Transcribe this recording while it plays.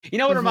You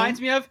know what it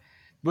reminds me of?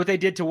 What they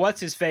did to what's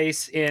his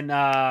face in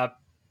The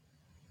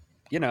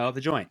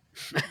Joint.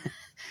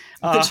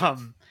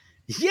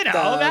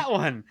 That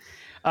one.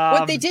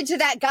 What they did to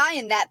that guy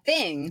in That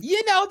Thing.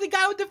 The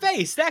guy with the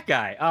face, that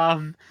guy.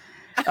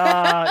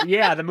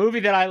 The movie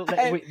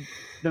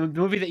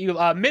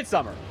that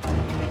Midsummer.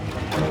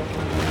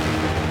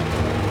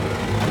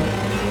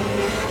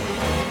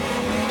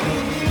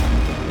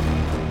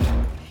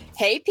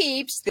 Hey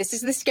peeps, this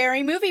is the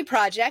Scary Movie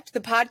Project, the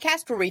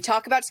podcast where we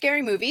talk about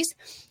scary movies,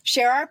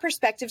 share our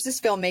perspectives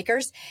as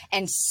filmmakers,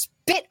 and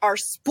spit our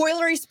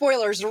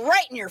spoilers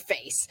right in your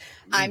face.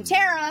 I'm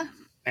Tara.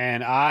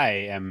 And I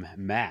am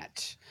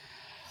Matt.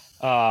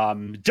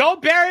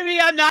 Don't bury me,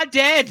 I'm not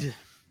dead,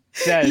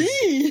 says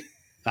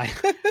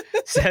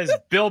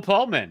Bill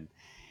Pullman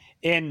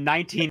in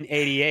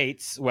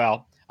 1988's.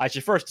 Well, I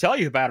should first tell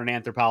you about an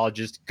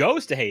anthropologist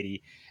goes to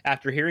Haiti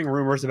after hearing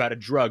rumors about a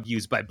drug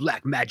used by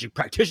black magic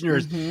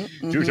practitioners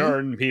to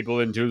turn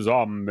people into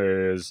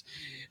zombies.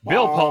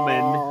 Bill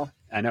Pullman,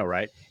 I know,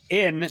 right?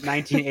 In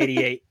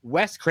 1988,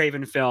 Wes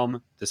Craven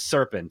film The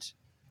Serpent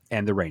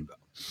and the Rainbow.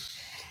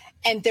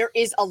 And there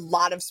is a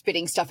lot of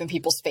spitting stuff in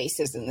people's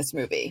faces in this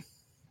movie.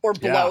 Or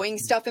blowing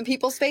stuff in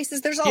people's faces.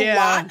 There's a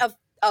lot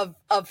of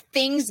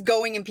things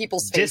going in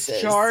people's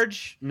faces.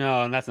 Discharge?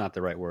 No, that's not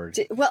the right word.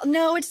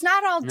 No, it's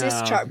not all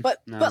discharge, but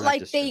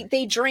like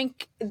they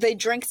drink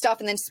stuff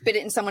and then spit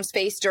it in someone's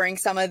face during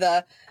some of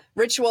the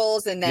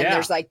rituals, and then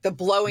there's like the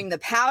blowing the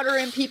powder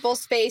in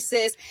people's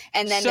faces,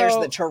 and then there's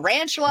the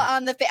tarantula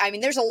on the face. I mean,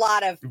 there's a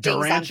lot of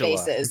things on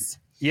faces.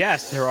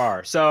 Yes, there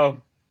are.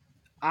 So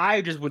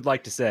I just would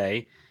like to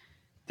say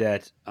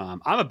that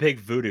I'm a big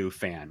Voodoo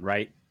fan,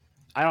 right?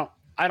 I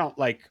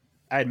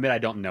admit I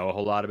don't know a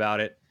whole lot about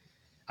it.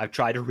 I've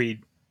tried to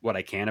read what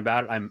I can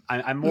about it.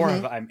 I'm more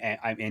of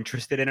I'm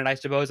interested in it, I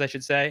suppose I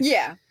should say.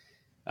 Yeah.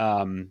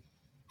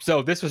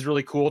 So this was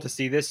really cool to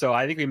see this. So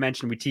I think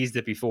we teased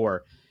it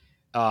before.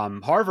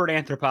 Harvard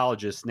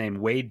anthropologist named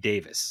Wade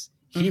Davis.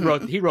 He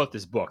wrote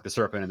this book, The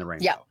Serpent and the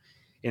Rainbow,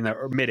 in the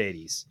mid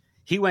 80s.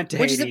 He went to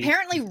Haiti. Which is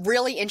apparently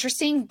really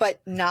interesting, but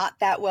not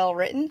that well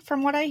written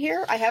from what I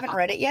hear. I haven't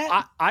read it yet.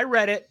 I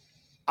read it.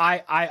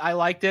 I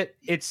liked it.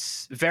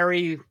 It's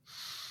very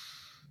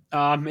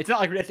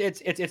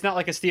it's not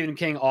like a Stephen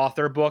King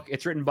author book.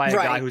 It's written by a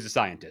guy who's a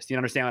scientist. You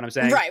understand what I'm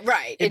saying?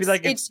 Right.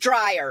 It's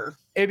drier.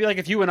 It'd be like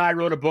if you and I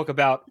wrote a book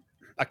about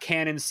a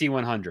Canon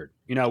C100.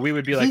 We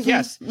would be like,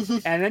 yes.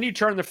 And then you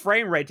turn the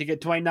frame rate to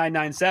get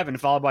 2997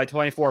 followed by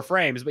 24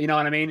 frames. But you know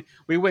what I mean?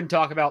 We wouldn't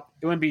talk about,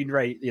 it wouldn't be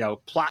very,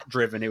 plot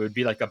driven. It would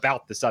be like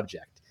about the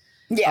subject.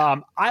 Yeah.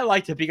 I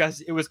liked it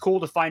because it was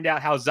cool to find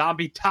out how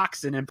zombie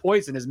toxin and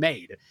poison is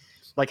made.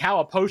 Like how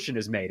a potion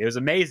is made. It was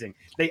amazing.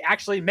 They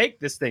actually make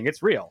this thing.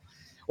 It's real.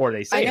 Or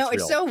they say it's real. I know,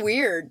 it's so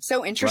weird.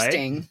 So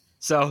interesting. Right?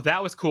 So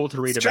that was cool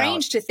to read about.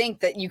 Strange to think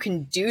that you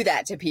can do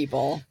that to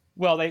people.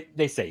 Well,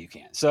 they say you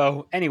can.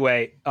 So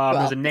anyway,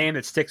 there's a name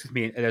that sticks with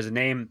me. There's a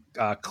name,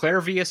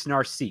 Clairvius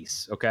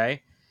Narcisse,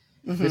 okay?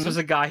 This was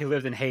a guy who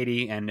lived in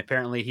Haiti, and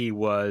apparently he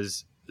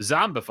was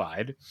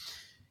zombified.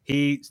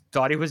 He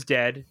thought he was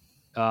dead.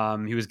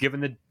 He was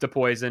given the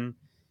poison.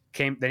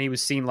 Then he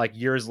was seen like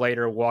years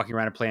later walking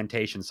around a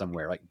plantation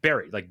somewhere, like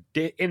buried, like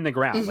in the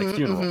ground, like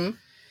funeral.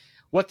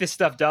 What this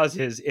stuff does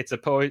is it's a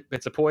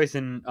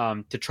poison,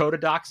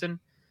 tetrodotoxin.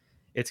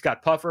 It's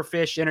got puffer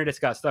fish in it. It's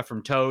got stuff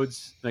from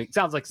toads. Like, it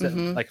sounds like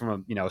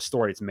from a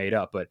story it's made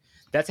up, but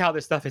that's how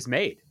this stuff is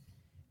made.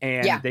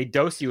 And they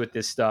dose you with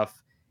this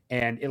stuff,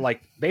 and it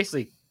like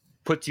basically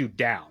puts you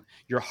down.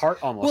 Your heart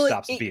almost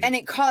stops beating, and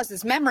it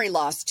causes memory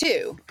loss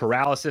too,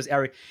 paralysis.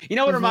 What it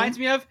reminds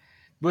me of?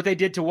 What they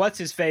did to what's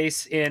his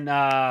face in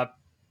The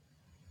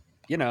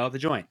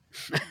Joint.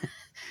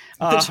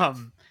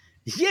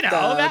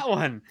 That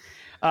one.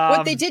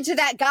 What they did to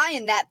that guy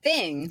in That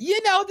Thing.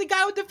 The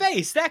guy with the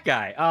face, that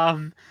guy.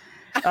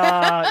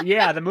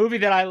 The movie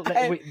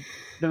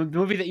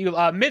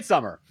that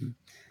Midsummer.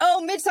 Oh,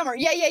 Midsummer.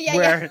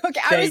 Yeah. Okay,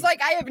 I was like,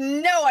 I have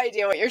no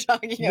idea what you're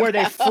talking about. Where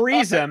they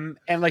freeze him,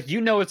 and like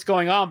what's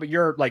going on, but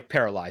you're like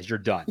paralyzed. You're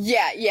done.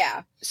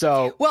 Yeah.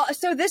 So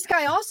this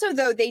guy also,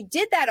 though, they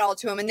did that all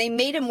to him, and they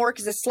made him work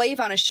as a slave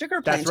on a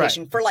sugar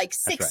plantation for like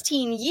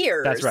 16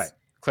 years. That's right.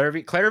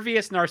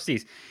 Clairvius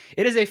Narcisse.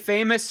 It is a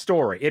famous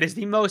story. It is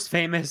the most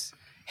famous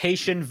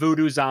Haitian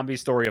voodoo zombie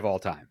story of all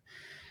time.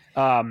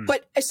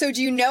 But so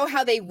do you know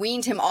how they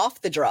weaned him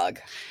off the drug?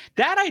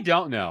 That I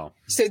don't know.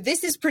 So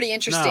this is pretty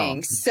interesting.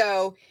 No.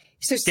 So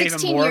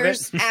 16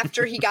 years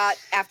after he got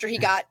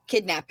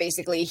kidnapped,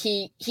 basically,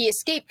 he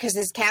escaped because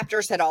his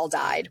captors had all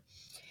died.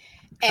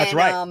 And, that's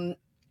right.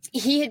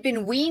 He had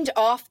been weaned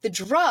off the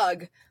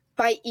drug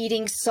by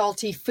eating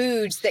salty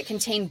foods that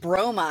contain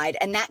bromide,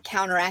 and that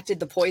counteracted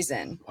the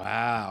poison.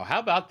 Wow. How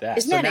about that?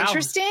 Isn't that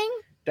interesting?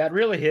 That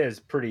really is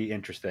pretty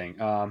interesting.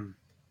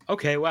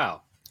 Okay.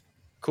 Wow.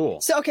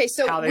 Cool. So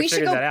how they we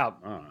should go that out.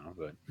 I don't know,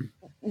 but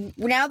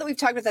now that we've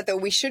talked about that, though,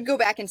 we should go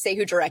back and say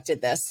who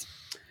directed this.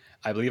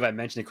 I believe I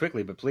mentioned it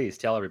quickly, but please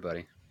tell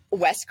everybody.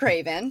 Wes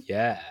Craven.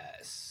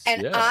 Yes.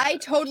 And I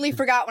totally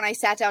forgot when I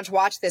sat down to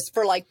watch this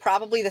for like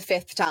probably the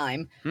 5th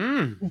time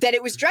that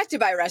it was directed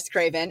by Wes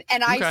Craven.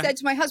 And I said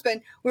to my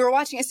husband, we were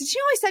watching, I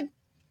said,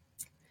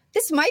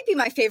 this might be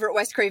my favorite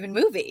Wes Craven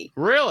movie.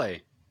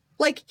 Really?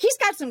 Like, he's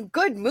got some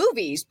good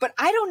movies, but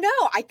I don't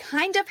know. I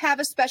kind of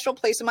have a special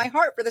place in my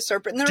heart for The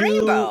Serpent and the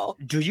Rainbow.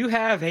 Do you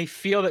have a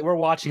feel that we're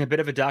watching a bit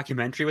of a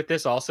documentary with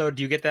this also?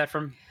 Do you get that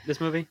from this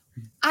movie?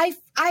 I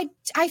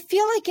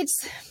feel like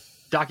it's...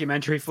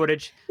 documentary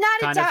footage?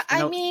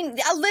 I mean,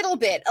 a little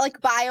bit. Like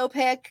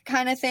biopic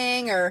kind of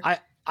thing, or...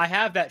 I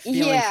have that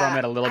feeling from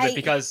it a little bit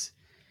because...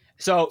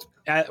 So,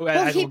 as we'll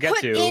get to... he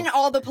put in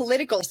all the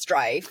political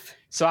strife.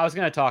 So I was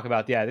going to talk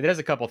about, there's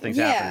a couple things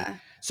happening.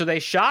 So they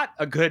shot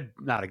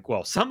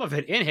some of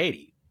it in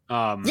Haiti.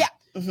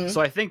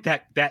 So I think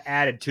that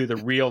added to the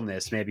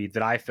realness, maybe,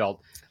 that I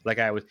felt like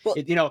I was.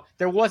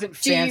 There wasn't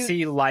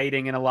fancy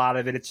lighting in a lot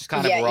of it. It's just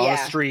kind of we're on the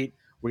street.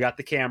 We got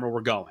the camera.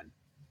 We're going.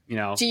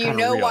 Do you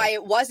know why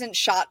it wasn't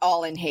shot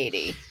all in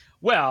Haiti?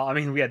 Well, I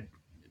mean,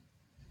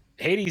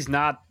 Haiti's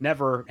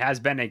never has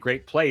been a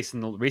great place in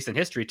the recent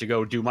history to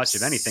go do much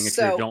of anything if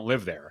you don't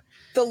live there.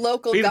 The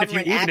local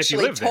government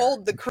actually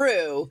told the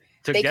crew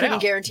they couldn't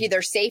guarantee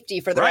their safety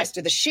for the rest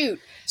of the shoot.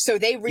 So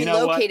they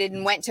relocated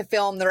and went to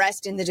film the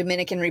rest in the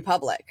Dominican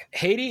Republic.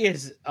 Haiti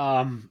is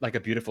like a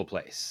beautiful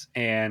place,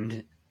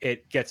 and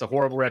it gets a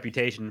horrible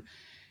reputation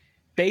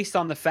based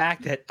on the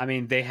fact that, I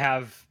mean, they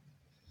have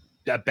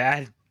a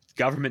bad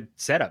government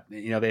setup.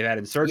 They've had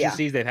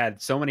insurgencies. They've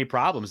had so many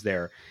problems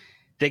there.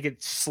 They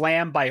get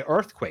slammed by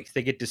earthquakes.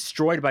 They get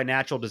destroyed by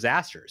natural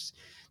disasters.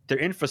 Their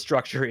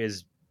infrastructure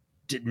is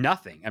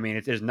nothing. I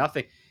mean, there's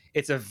nothing.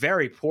 It's a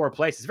very poor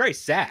place. It's very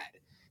sad,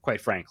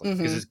 quite frankly,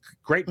 because it's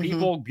great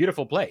people,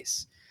 beautiful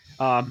place.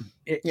 Like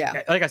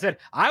I said,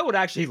 I would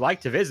actually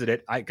like to visit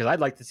it because I'd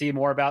like to see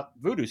more about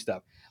voodoo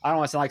stuff. I don't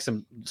want to sound like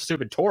some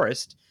stupid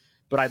tourist,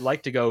 but I'd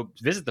like to go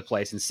visit the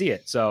place and see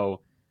it.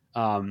 So,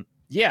 I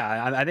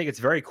think it's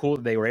very cool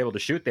that they were able to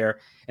shoot there.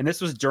 And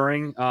this was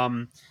during,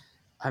 I'm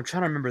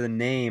trying to remember the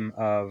name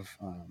of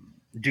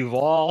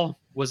Duval.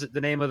 Was it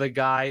the name of the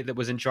guy that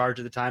was in charge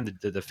at the time?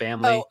 The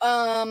family?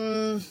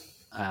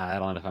 I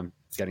don't know if I'm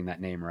getting that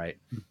name right.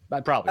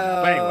 But probably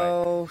not. But anyway.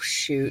 Oh,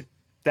 shoot.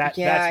 That's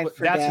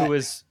who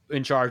was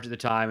in charge at the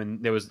time.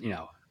 And there was,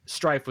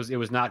 strife it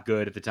was not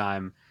good at the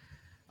time.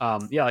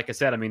 Like I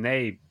said, I mean,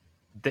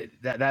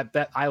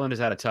 that island has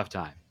had a tough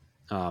time.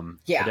 I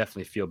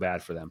definitely feel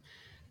bad for them.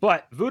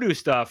 But voodoo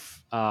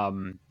stuff,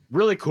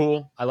 really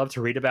cool. I love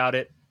to read about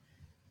it.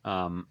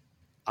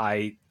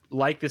 I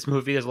like this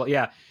movie.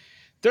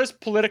 There's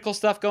political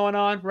stuff going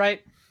on,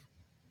 right?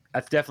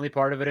 That's definitely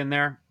part of it in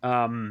there.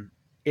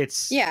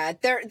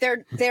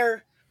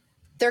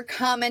 They're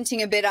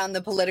commenting a bit on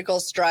the political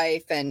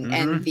strife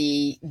and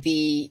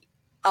the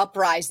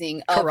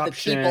uprising of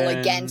corruption, the people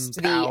against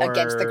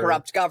the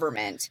corrupt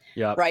government.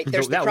 Yeah, right.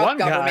 There's the corrupt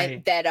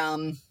government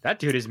that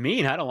dude is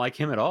mean. I don't like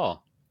him at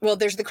all. Well,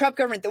 there's the corrupt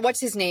government.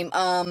 What's his name?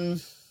 I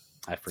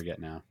forget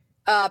now.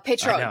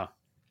 Petrode. I know.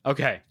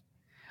 Okay.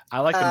 I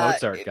like the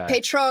Mozart guy.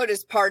 Petrode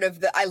is part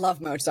of I love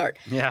Mozart.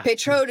 Yeah.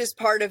 Petrode is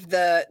part of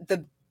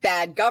the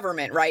bad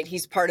government, right?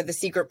 He's part of the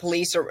secret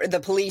police or the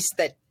police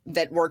that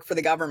work for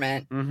the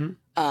government.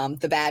 Mm-hmm.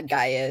 The bad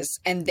guy is.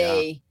 And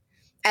they,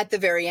 at the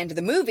very end of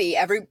the movie,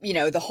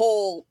 the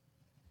whole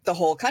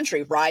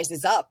country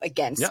rises up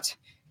against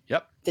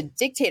the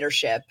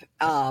dictatorship.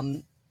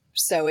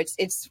 So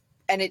it's,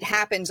 and it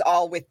happens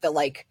all with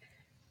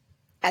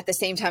at the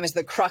same time as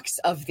the crux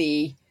of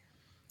the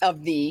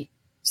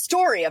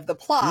story of the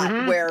plot,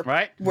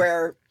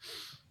 where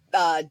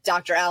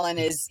Dr. Allen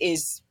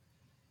is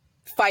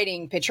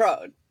fighting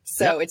Petrode.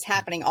 So it's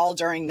happening all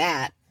during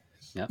that.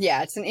 Yep.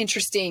 Yeah, it's an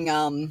interesting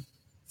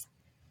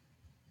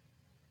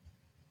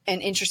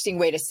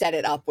way to set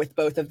it up with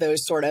both of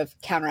those sort of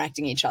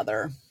counterbalancing each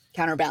other.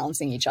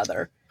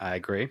 I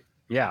agree.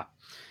 Yeah.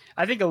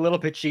 I think a little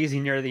bit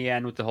cheesy near the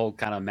end with the whole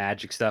kind of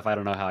magic stuff. I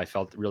don't know how I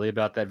felt really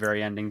about that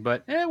very ending,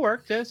 but it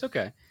worked. It's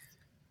okay.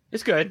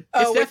 It's good.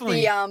 It's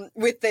definitely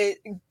with the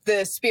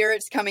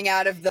spirits coming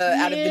out of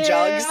the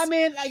jugs. I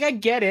mean, I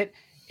get it.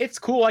 It's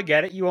cool. I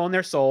get it. You own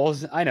their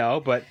souls. I know,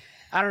 but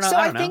I don't know. So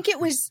I think it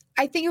was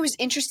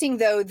interesting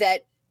though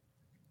that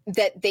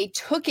they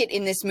took it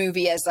in this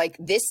movie as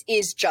this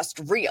is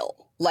just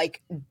real.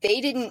 Like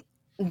they didn't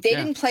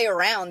play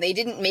around. They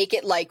didn't make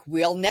it like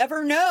we'll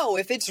never know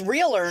if it's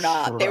real or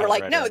not. They were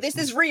like, no, this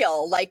is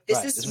real. Like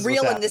this is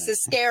real and this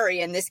is scary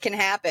and this can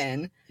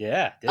happen.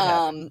 Yeah. It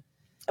happen.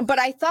 But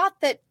I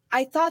thought that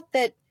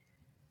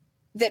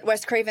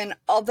Wes Craven,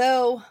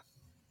 although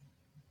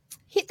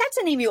that's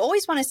a name you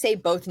always want to say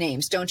both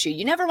names, don't you?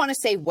 You never want to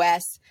say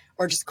Wes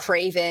or just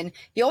Craven.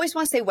 You always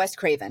want to say Wes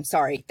Craven.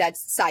 Sorry,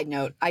 that's side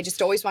note. I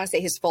just always want to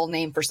say his full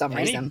name for some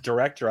reason.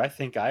 Director, I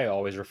think I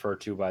always refer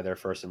to by their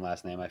first and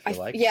last name. I feel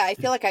like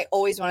I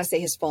always want to say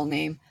his full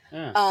name.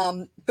 Yeah.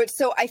 But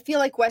so I feel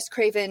like Wes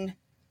Craven,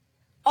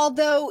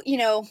 although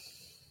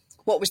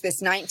what was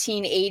this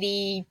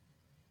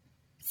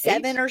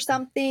 1987 or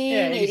something?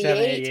 Yeah,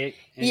 88.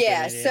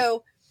 Yeah.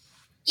 So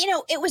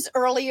it was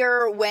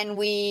earlier when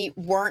we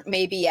weren't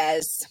maybe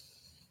as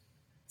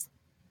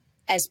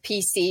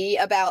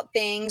PC about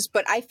things,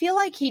 but I feel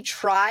like he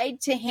tried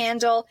to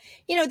handle,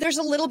 there's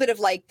a little bit of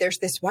like, there's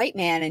this white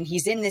man and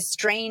he's in this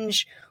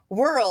strange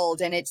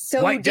world and it's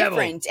so white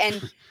different.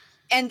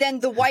 And then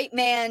the white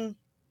man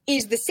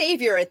is the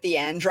savior at the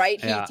end,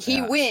 right?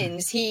 He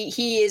wins.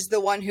 He is the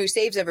one who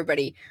saves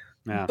everybody.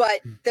 Yeah.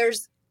 But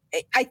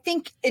I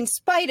think in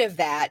spite of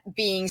that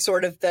being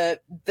sort of the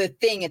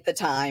thing at the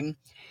time,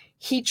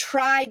 he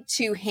tried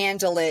to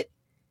handle it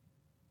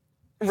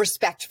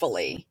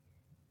respectfully.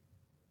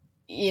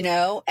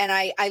 And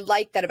I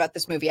like that about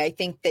this movie. I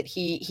think that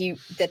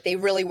that they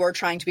really were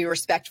trying to be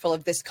respectful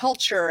of this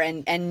culture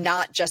and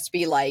not just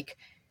be like,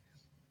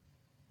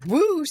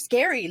 woo,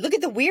 scary. Look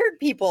at the weird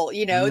people,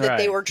 that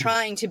they were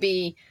trying to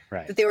be,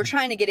 that they were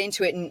trying to get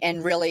into it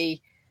and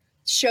really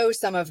show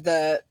some of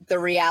the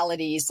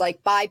realities,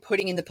 like by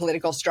putting in the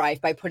political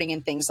strife, by putting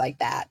in things like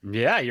that.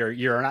 Yeah.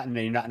 You're not in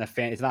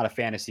it's not a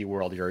fantasy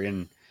world. You're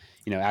in,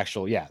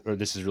 actual, or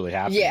this is really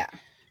happening. Yeah.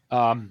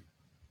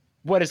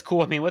 What is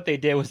cool, I mean, what they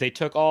did was they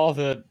took all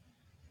the,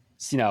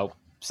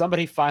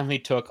 somebody finally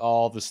took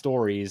all the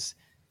stories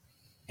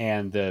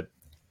and the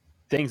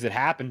things that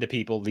happened to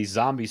people, these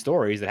zombie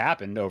stories that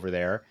happened over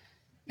there,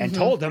 and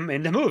told them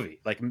in the movie.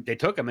 Like, they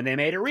took them and they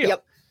made it real.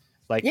 Yep.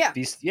 Like,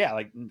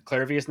 like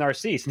Clairvius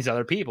Narcisse and these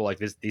other people, like,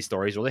 these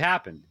stories really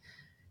happened.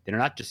 They're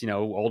not just,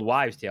 old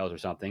wives' tales or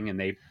something, and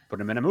they put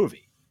them in a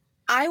movie.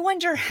 I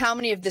wonder how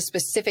many of the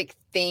specific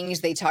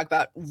things they talk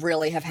about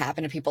really have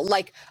happened to people.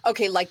 Like,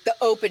 okay, like the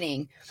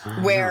opening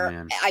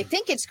where I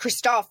think it's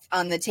Christophe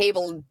on the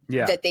table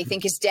that they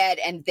think is dead,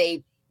 and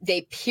they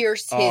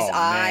pierce his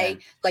eye,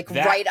 like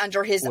right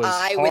under his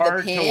eye with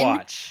a pin. To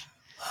watch.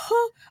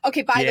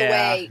 Okay, by the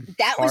way,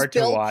 that was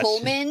Bill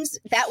Pullman's.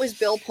 That was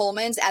Bill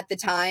Pullman's at the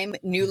time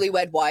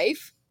newlywed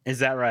wife. Is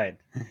that right?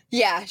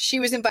 Yeah, she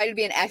was invited to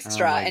be an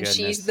extra, and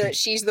she's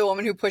the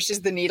woman who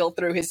pushes the needle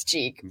through his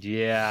cheek.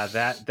 Yeah,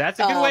 that's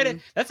a good way to.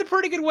 That's a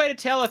pretty good way to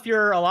tell if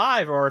you're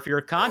alive or if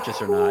you're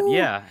conscious or not.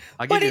 Yeah,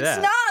 I'll give you that.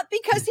 But it's not,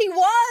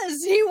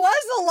 because he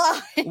was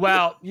alive.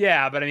 Well,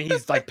 yeah, but I mean,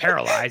 he's like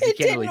paralyzed. He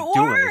can't really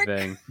do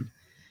anything.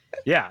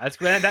 Yeah,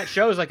 that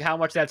shows like how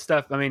much that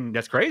stuff. I mean,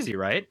 that's crazy,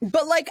 right?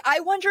 But like, I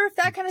wonder if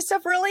that kind of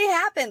stuff really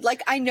happened.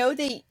 Like, I know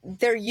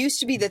there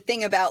used to be the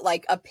thing about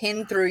like a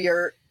pin through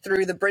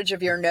the bridge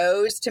of your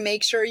nose to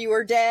make sure you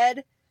were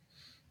dead.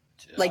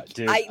 Like,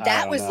 dude, I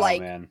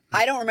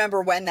don't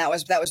remember when that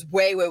was. That was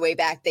way, way, way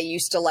back. They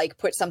used to like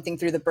put something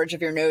through the bridge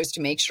of your nose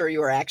to make sure you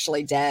were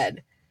actually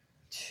dead.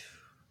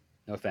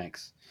 No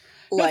thanks.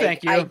 Like, no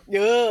thank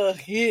you.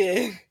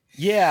 Yeah.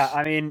 Yeah,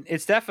 I mean,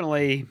 it's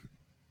definitely.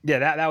 Yeah,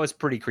 that was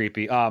pretty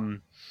creepy.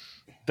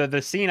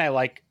 The scene I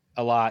like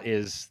a lot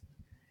is,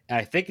 and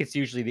I think it's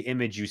usually the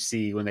image you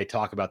see when they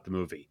talk about the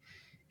movie,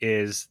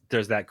 is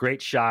there's that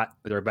great shot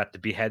where they're about to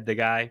behead the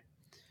guy,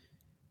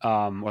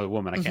 or the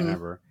woman, I can't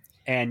remember,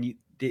 and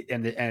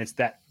it's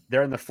that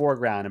they're in the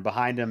foreground, and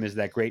behind them is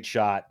that great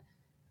shot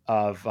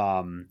of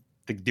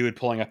the dude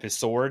pulling up his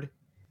sword.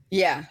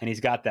 Yeah, and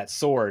he's got that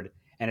sword,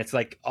 and it's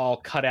like all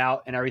cut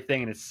out and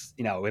everything, and it's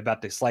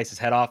about to slice his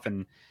head off,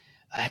 and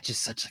that's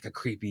just such like a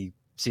creepy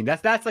scene.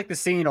 That's like the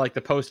scene or like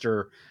the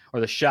poster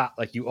or the shot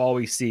like you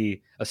always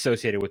see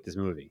associated with this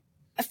movie.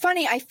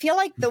 Funny, I feel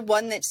like the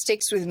one that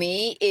sticks with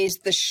me is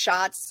the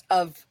shots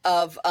of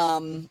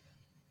Dr.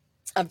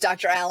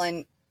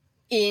 Allen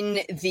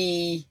in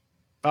the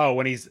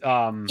when he's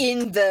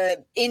in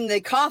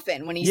the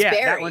coffin when he's buried.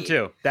 Yeah, that one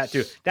too. That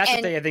too. That's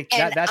what they. I think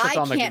that's what's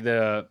on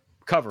the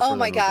cover. Oh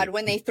my God!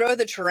 When they throw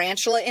the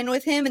tarantula in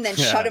with him and then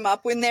shut him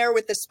up in there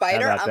with the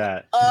spider. How about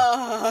that?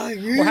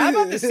 Well, how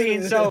about the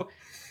scene? So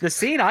the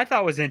scene I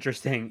thought was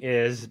interesting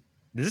is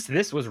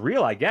this was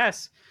real, I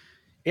guess.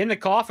 In the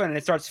coffin, and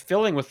it starts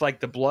filling with like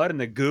the blood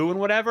and the goo and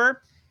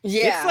whatever.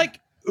 Yeah, it's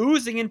like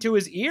oozing into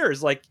his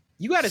ears. Like,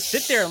 you got to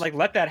sit there and like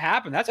let that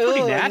happen. That's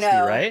pretty nasty,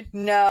 right?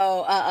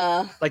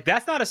 No, Like,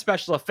 that's not a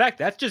special effect.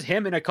 That's just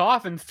him in a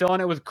coffin filling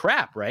it with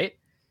crap, right?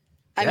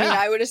 I mean,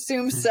 I would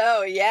assume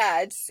so.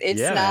 Yeah, it's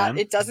not. Man.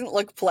 It doesn't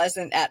look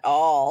pleasant at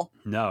all.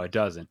 No, it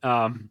doesn't.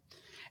 And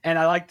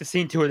I like the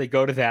scene too where they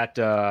go to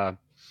that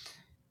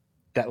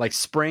like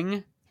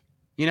spring.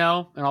 And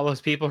all those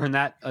people are in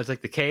that. It's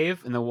like the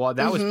cave and the wall.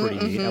 That was pretty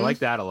neat. I like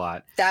that a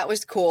lot. That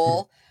was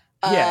cool.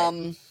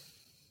 Yeah,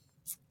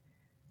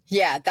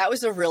 that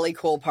was a really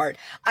cool part.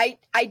 I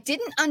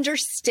didn't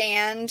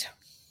understand.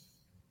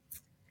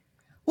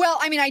 Well,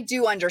 I mean, I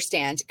do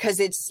understand because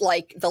it's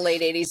like the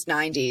late 80s,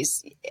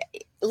 90s.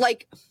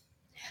 Like,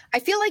 I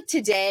feel like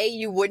today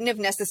you wouldn't have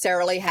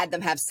necessarily had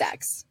them have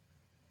sex.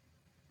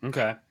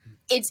 Okay.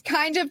 It's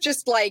kind of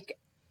just like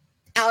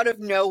out of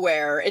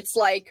nowhere. It's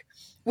like,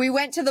 we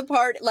went to the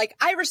party, like,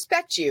 I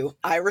respect you.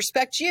 I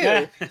respect you.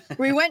 Yeah.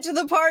 We went to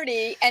the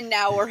party, and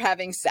now we're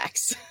having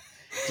sex.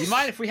 Do you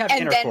mind if we have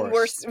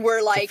intercourse? And then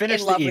we're like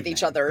in love with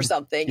each other or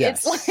something.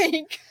 Yes. It's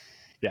like,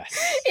 yes,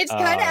 it's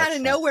kind of out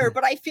of nowhere,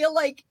 but I feel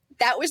like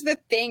that was the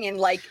thing in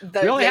like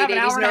the late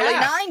 80s and early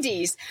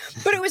 90s.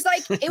 But it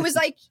was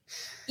like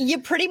you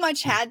pretty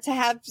much had to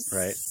have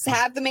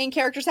the main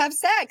characters have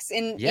sex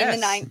in the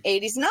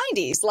 80s and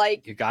 90s.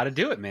 Like, you got to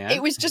do it, man.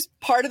 It was just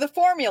part of the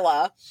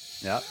formula.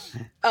 Yep.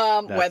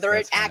 Whether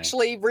it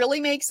actually really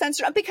makes sense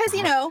or not, because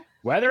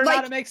whether or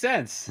not it makes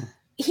sense,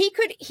 he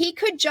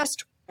could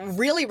just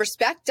really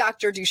respect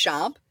Dr.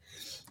 Duchamp.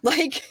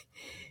 Like,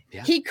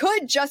 he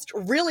could just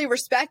really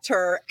respect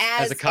her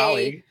as a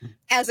colleague,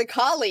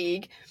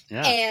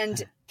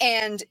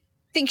 and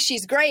think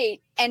she's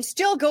great, and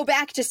still go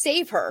back to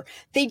save her.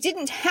 They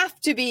didn't have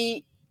to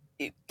be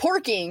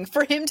porking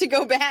for him to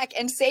go back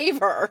and save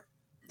her.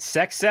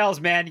 Sex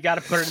sells, man. You got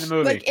to put it in the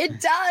movie. Like,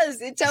 it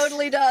does. It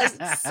totally does.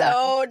 It's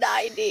so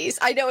 90s.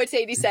 I know it's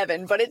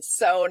 87, but it's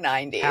so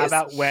 90s. How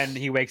about when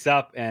he wakes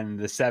up and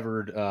the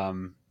severed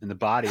in the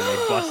body and they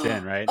bust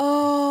in, right?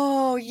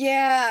 Oh,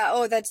 yeah.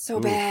 Oh, that's so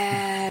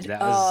bad. That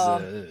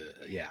was,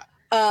 yeah.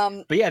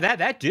 But yeah,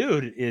 that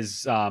dude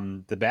is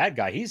the bad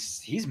guy.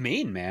 He's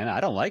mean, man. I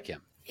don't like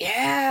him.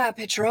 Yeah,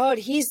 Petrode.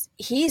 He's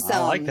I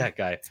don't like that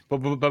guy. But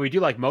we do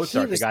like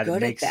Mozart, the guy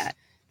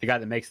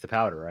that makes the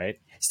powder, right?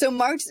 So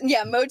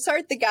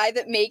Mozart, the guy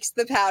that makes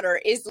the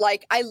powder, is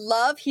like,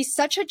 he's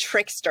such a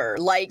trickster.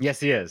 Like, yes,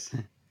 he is.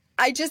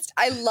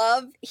 I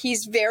love,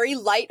 he's very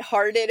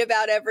lighthearted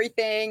about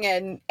everything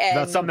and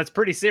about something that's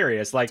pretty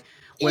serious. Like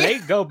when they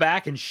go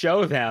back and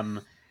show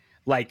them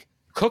like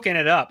cooking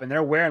it up and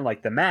they're wearing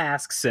like the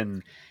masks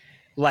and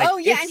like,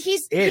 and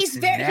he's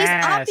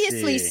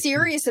obviously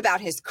serious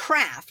about his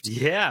craft.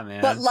 Yeah,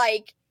 man.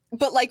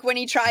 But like when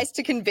he tries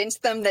to convince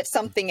them that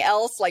something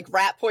else, like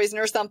rat poison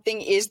or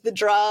something, is the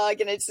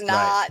drug and it's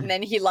not, and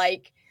then he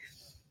like,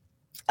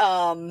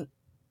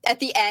 at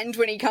the end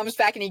when he comes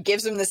back and he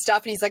gives him the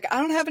stuff and he's like,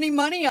 I don't have any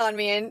money on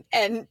me,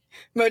 and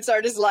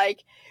Mozart is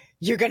like,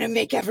 you're gonna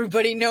make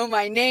everybody know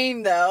my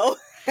name though,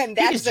 and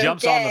that's he just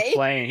jumps on the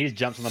plane. He just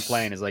jumps on the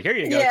plane. Is like, here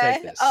you go,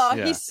 take this.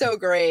 He's so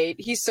great.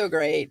 He's so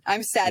great.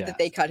 I'm sad that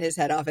they cut his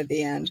head off at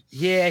the end.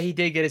 Yeah, he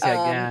did get his head.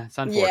 Yeah, it's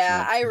unfortunate.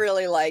 Yeah, I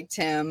really liked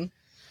him.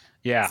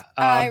 Yeah.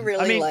 I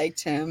really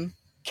liked him.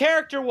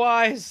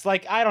 Character-wise,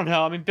 like, I don't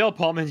know. I mean, Bill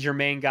Pullman's your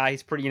main guy.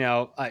 He's pretty,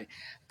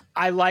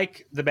 I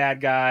like the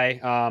bad guy.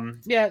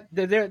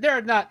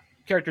 They're not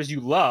characters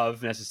you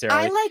love, necessarily.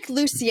 I like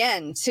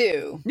Lucien,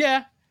 too.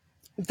 Yeah.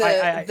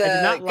 The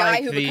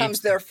guy who becomes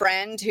their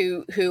friend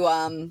who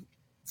oh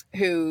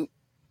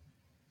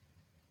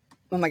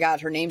my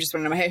God, her name just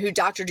went in my head, who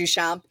Dr.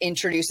 Duchamp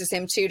introduces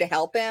him to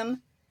help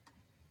him.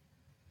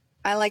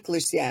 I like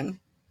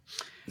Lucien.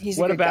 He's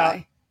a good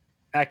guy.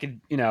 I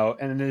could,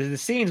 and the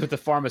scenes with the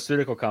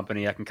pharmaceutical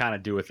company, I can kind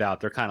of do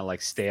without. They're kind of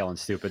like stale and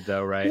stupid,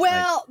 though, right?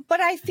 Well,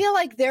 but I feel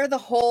like they're the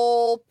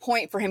whole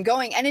point for him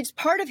going, and it's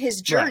part of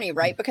his journey,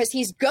 right? Because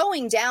he's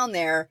going down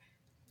there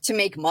to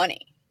make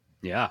money.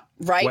 Yeah.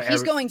 Right?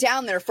 He's going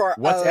down there for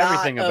a lot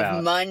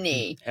of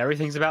money.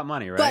 Everything's about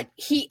money, right? But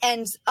he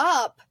ends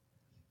up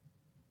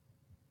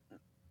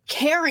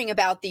caring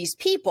about these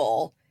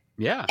people.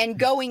 Yeah. And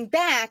going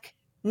back,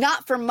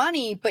 not for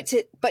money, but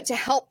to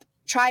help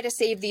try to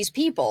save these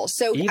people.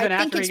 So even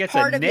I think it's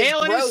part of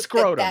his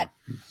growth that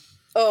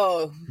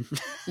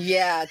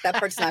that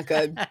part's not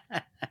good.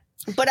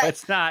 But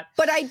it's not.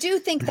 But I do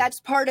think that's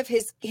part of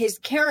his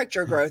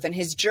character growth and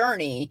his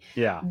journey.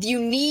 Yeah. You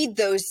need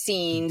those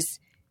scenes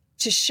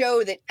to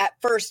show that at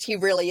first he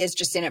really is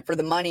just in it for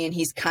the money and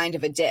he's kind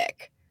of a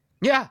dick.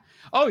 Yeah.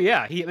 Oh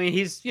yeah.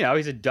 He's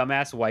a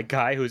dumbass white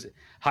guy who's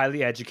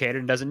highly educated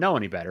and doesn't know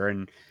any better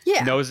and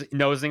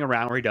nosing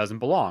around where he doesn't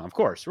belong. Of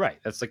course, right?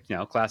 That's like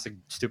classic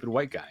stupid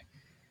white guy.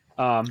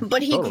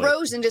 But he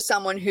grows into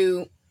someone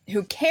who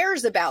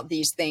cares about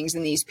these things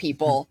and these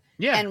people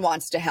and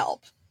wants to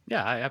help.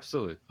 Yeah,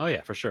 absolutely. Oh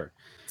yeah, for sure.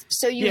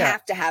 So you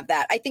have to have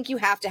that. I think you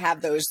have to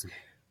have those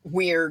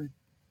weird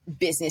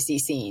businessy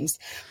scenes.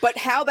 But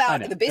how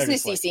about the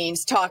businessy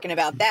scenes? Talking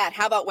about that,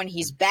 how about when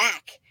he's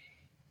back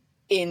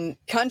in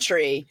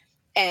country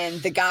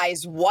and the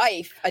guy's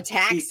wife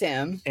attacks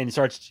him and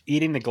starts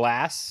eating the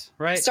glass,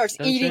 right? Starts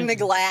eating the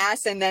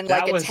glass and then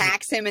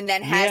attacks him and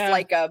then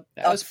has a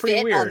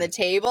fit on the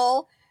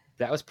table.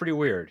 That was pretty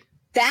weird.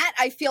 That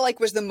I feel like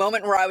was the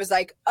moment where I was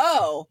like,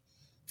 oh,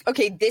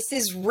 okay, this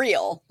is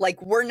real.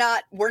 Like we're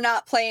not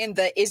playing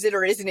the is it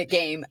or isn't it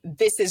game.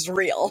 This is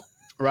real.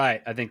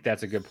 Right. I think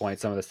that's a good point.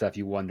 Some of the stuff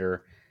you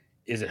wonder,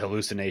 is it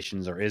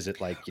hallucinations or is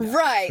it like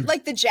right,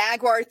 like the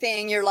jaguar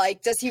thing? You're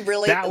like, does he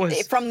really?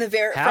 From the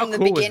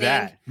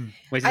beginning.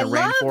 Was that? I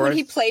love when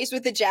he plays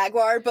with the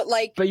jaguar,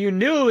 but you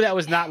knew that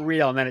was not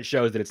real, and then it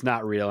shows that it's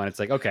not real, and it's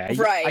like okay,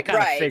 right, I kind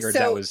of figured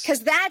that was because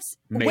that's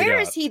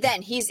where is he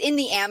then? He's in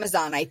the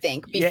Amazon, I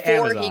think,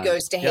 before he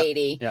goes to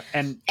Haiti. Yeah,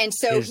 and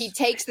so he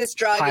takes this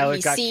drug and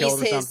he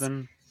sees his.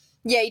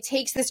 Yeah, he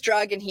takes this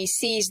drug and he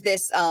sees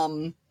this.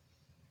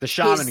 The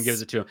shaman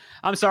gives it to him.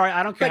 I'm sorry,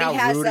 I don't care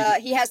how rude.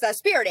 He has a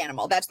spirit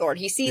animal. That's the word.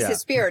 He sees his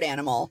spirit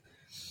animal,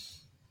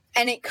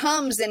 and it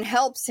comes and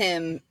helps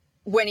him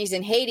when he's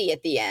in Haiti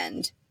at the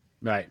end.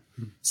 Right.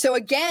 So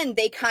again,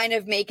 they kind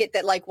of make it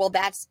that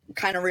that's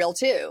kind of real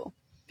too.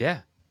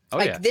 Yeah. Oh,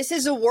 like this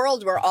is a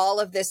world where all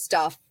of this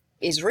stuff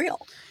is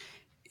real.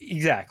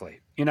 Exactly.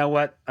 You know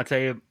what? I'll tell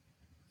you,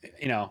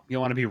 you don't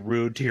want to be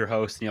rude to your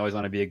host and you always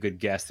want to be a good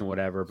guest and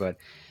whatever, but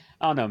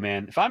I don't know,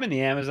 man. If I'm in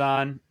the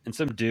Amazon and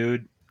some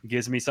dude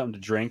gives me something to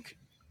drink,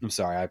 I'm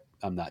sorry,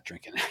 I'm not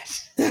drinking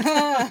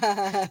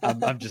that.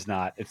 I'm just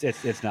not.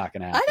 It's not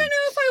going to happen. I don't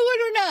know if I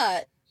would or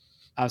not.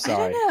 I'm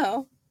sorry. I don't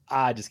know.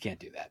 I just can't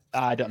do that.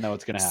 I don't know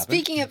what's going to happen.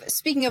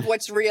 Speaking of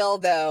what's real,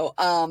 though,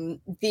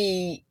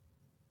 the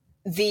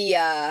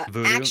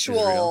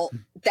actual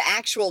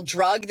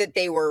drug that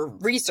they were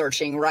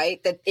reaching,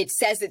 right? That it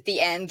says at the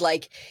end,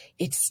 like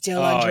it's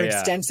still under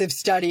extensive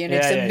study and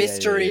it's a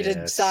mystery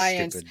to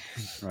science.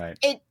 Stupid. Right.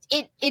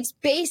 It's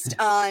based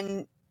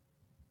on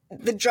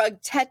the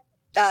drug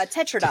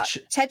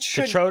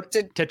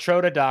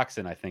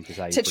tetrodotoxin, I think is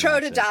how you pronounce it.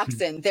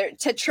 Tetrodotoxin.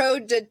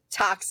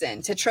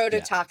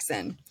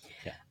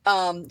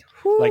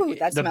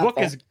 That's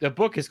the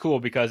book is cool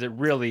because it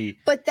really,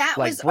 but that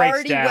was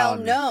already well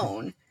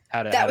known.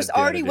 That was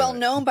already well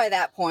known by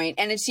that point,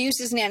 and it's used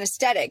as an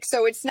anesthetic.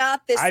 So it's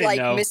not this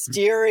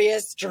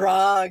mysterious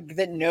drug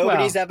that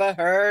nobody's ever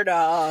heard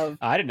of.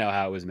 I didn't know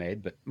how it was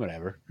made, but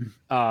whatever.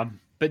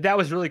 But that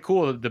was really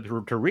cool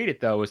to read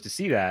it, though, was to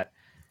see that,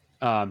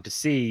 to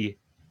see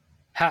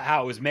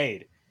how it was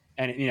made,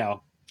 and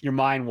your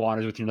mind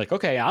wanders with you. You're like,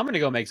 okay, I'm going to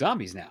go make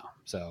zombies now.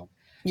 So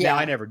now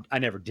I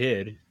never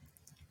did.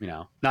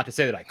 Not to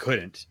say that I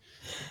couldn't.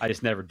 I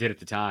just never did at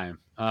the time.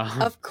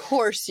 Of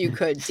course you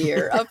could,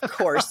 dear. Of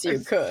course you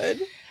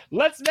could.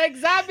 Let's make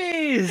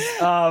zombies.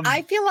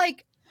 I feel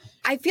like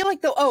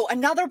though. Oh,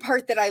 another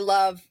part that I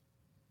love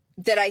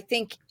that I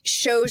think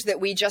shows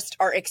that we just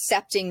are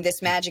accepting this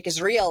magic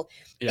is real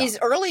is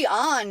early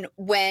on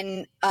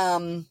when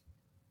Dr.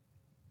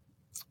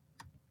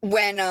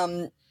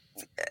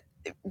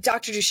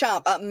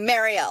 Duchamp,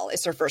 Marielle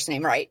is her first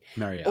name, right?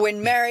 Marielle.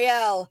 When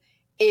Marielle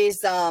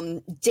is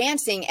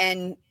dancing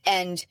and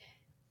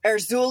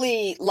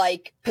Erzuli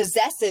like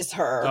possesses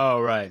her.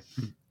 Oh, right.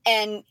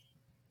 And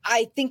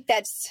I think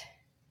that's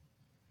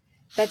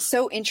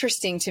so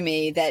interesting to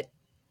me that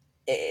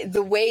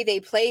the way they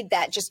played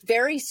that, just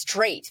very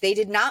straight. They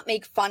did not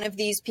make fun of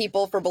these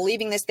people for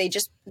believing this.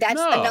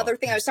 Another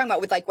thing I was talking about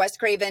with like Wes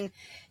Craven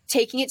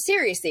taking it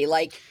seriously.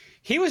 Like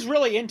he was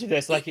really into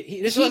this. Like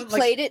he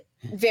played it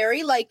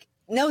very like,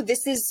 no,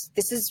 this is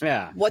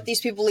what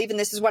these people believe, and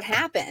this is what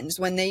happens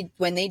when they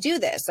do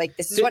this. Like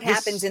this is what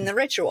happens in the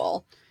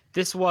ritual.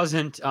 This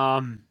wasn't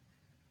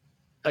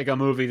like a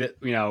movie that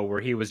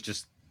where he was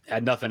just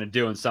had nothing to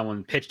do and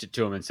someone pitched it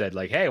to him and said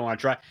like, "Hey, I want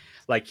to try."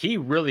 Like he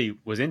really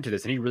was into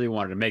this and he really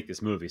wanted to make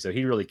this movie, so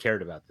he really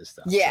cared about this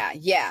stuff.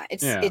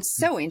 It's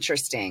so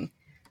interesting.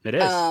 It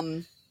is.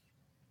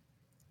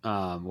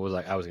 What was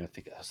I was going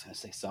to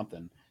say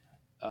something.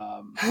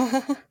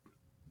 Oh,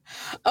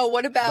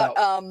 what about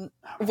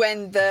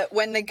when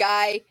the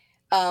guy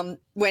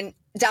when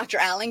Dr.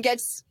 Allen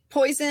gets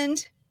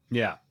poisoned?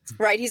 Yeah.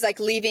 Right, he's like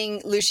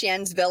leaving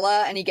Lucien's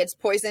villa and he gets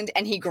poisoned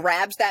and he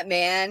grabs that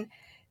man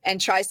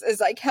and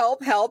is like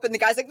help, and the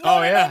guy's like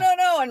no,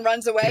 and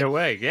runs away. Get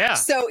away, yeah.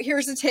 So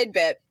here's a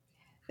tidbit.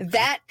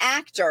 That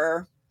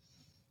actor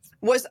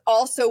was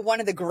also one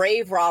of the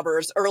grave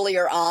robbers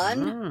earlier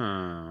on,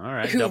 all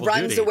right, who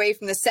runs away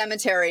from the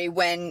cemetery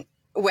when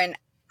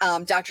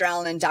Dr.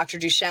 Allen and Dr.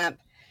 Duchamp,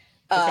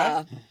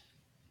 Dr.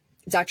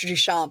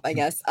 Duchamp, I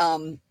guess,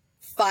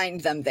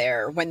 find them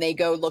there when they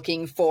go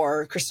looking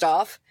for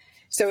Christophe.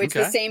 So it's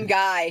the same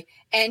guy,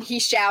 and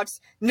he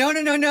shouts, "No!"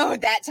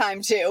 that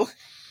time too.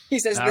 He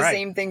says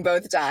same thing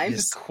both times.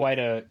 He's quite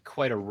a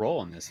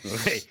role in this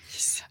movie.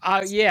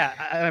 I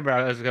remember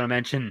I was going to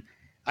mention.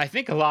 I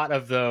think a lot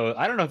of those.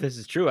 I don't know if this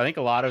is true. I think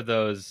a lot of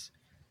those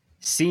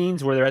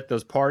scenes where they're at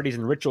those parties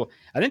and ritual.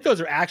 I think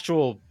those are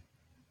actual,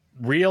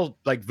 real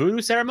like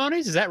voodoo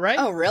ceremonies. Is that right?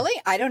 Oh, really?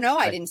 I don't know.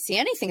 I didn't see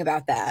anything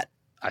about that.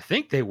 I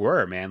think they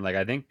were, man. Like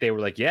I think they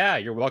were like, yeah,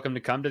 you're welcome to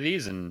come to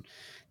these, and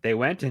they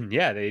went and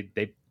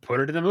they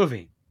put it in the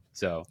movie.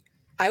 So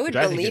I would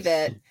believe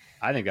it.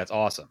 I think that's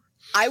awesome.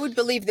 I would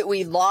believe that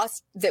we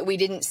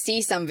didn't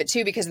see some of it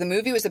too, because the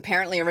movie was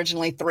apparently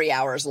originally 3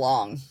 hours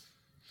long.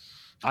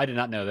 I did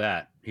not know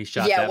that. He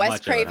shot that Wes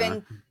much Craven. of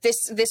it, huh?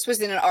 This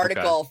was in an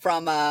article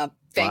from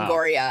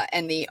Fangoria,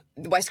 and the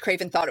Wes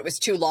Craven thought it was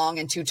too long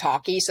and too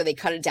talky, so they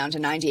cut it down to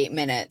 98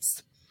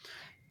 minutes.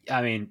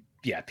 I mean,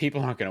 yeah,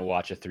 people aren't going to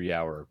watch a 3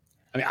 hour.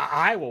 I mean,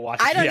 I will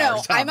watch. I don't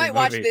know. I might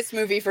watch this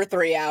movie for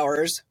 3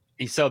 hours.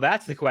 So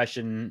that's the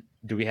question.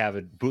 Do we have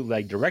a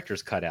bootleg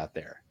director's cut out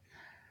there?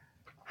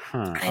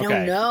 I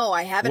don't know.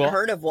 I haven't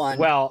heard of one.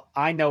 Well,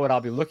 I know what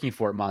I'll be looking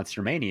for at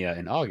Monster Mania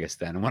in August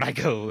then when I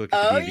go look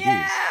at the DVDs.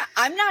 Yeah.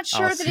 I'm not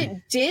sure that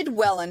it did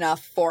well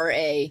enough for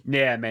a...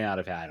 Yeah, it may not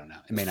have had. I don't know.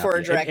 It may not for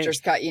a director's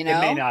cut, It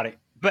may not have,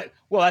 but,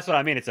 well, that's what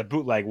I mean. It's a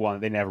bootleg one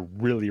they never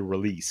really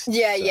released.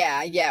 Yeah, so.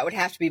 Yeah. It would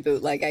have to be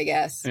bootleg, I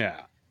guess.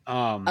 Yeah.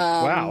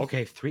 Wow.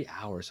 Okay. 3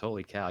 hours.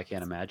 Holy cow. I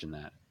can't imagine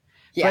that.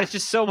 Yeah. But it's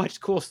just so much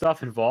cool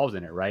stuff involved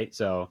in it, right?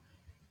 So,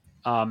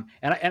 and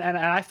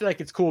I feel like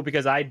it's cool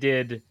because I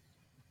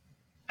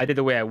I did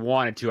the way I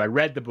wanted to. I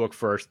read the book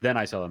first, then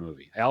I saw the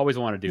movie. I always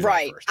want to do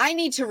that first. I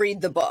need to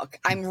read the book.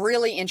 I'm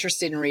really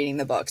interested in reading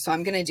the book, so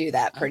I'm going to do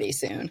that pretty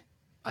soon.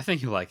 I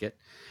think you'll like it.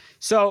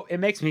 So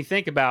it makes me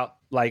think about,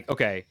 like,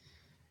 okay,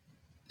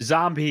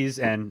 zombies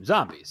and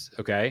zombies,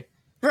 okay?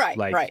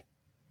 Right.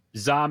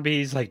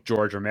 Zombies, like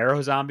George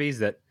Romero zombies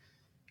that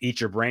eat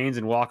your brains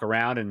and walk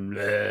around and...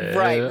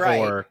 Right.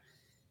 Or,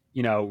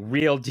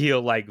 real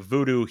deal, like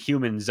voodoo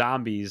human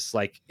zombies,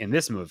 like in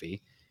this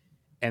movie.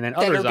 And then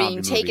other that are zombie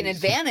being taken movies.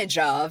 advantage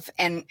of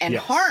and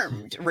Yes.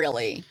 harmed,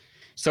 really.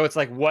 So it's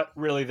like, what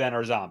really then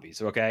are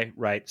zombies? Okay,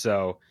 right?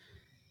 So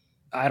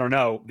I don't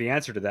know the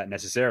answer to that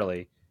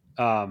necessarily.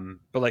 But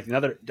like I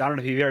don't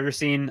know if you've ever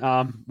seen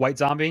White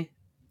Zombie.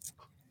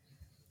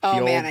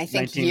 Oh man, I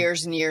think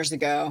years and years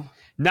ago.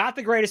 Not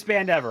the greatest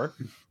band ever,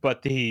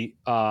 but the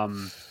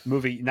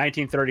movie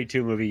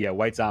 1932 movie, yeah,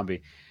 White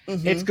Zombie.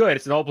 Mm-hmm. It's good.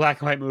 It's an old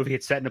black and white movie.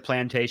 It's set in a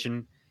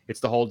plantation. It's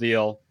the whole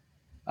deal.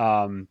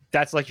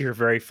 That's like your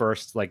very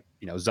first, like,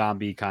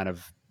 zombie kind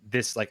of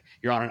this, like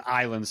you're on an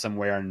island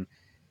somewhere and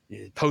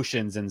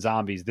potions and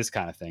zombies, this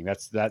kind of thing.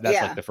 That's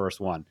like the first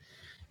one.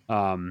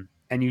 And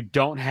you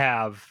don't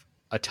have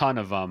a ton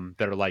of them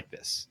that are like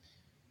this.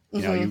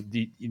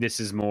 This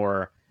is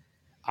more,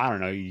 I don't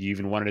know, you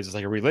even want it as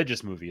like a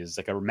religious movie. It's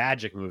like a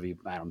magic movie.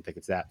 I don't think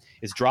it's that.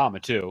 It's drama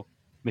too.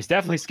 I mean, it's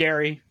definitely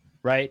scary,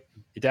 right?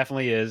 It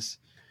definitely is.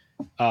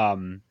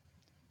 But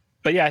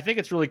yeah, I think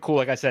it's really cool.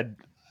 Like I said,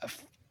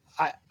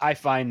 I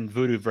find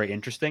voodoo very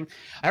interesting.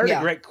 I heard a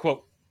great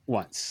quote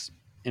once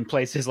in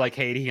places like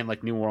Haiti and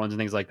like New Orleans and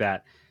things like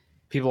that.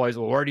 People always,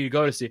 well, where do you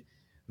go to see?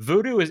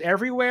 Voodoo is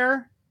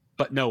everywhere,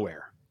 but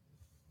nowhere.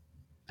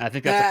 And I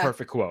think that's a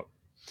perfect quote.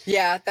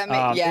 Yeah, that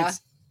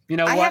makes,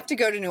 I have to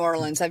go to New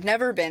Orleans. I've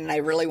never been, and I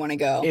really want to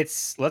go.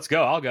 Let's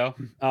go. I'll go.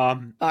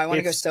 I want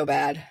to go so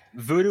bad.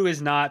 Voodoo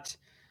is not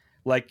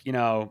like,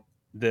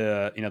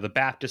 the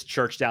Baptist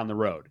church down the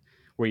road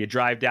where you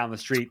drive down the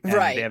street and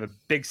they have a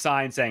big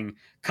sign saying,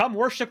 come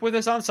worship with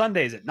us on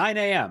Sundays at 9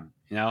 a.m.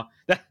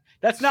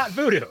 That's not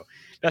voodoo.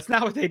 That's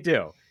not what they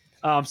do.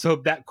 So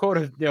that quote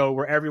of,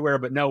 we're everywhere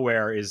but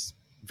nowhere is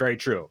very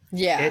true.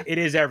 Yeah. It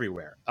is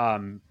everywhere.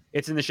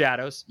 It's in the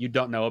shadows. You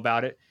don't know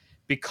about it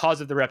because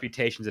of the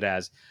reputations it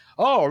has.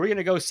 Oh, are we going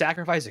to go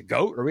sacrifice a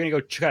goat? Are we going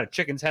to go cut a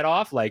chicken's head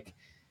off? Like,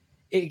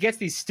 it gets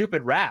these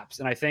stupid raps.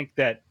 And I think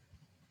that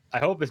I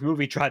hope this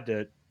movie tried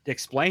to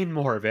explain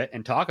more of it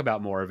and talk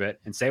about more of it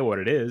and say what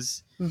it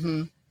is.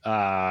 Mm-hmm.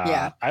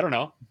 I don't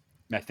know.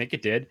 I think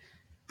it did,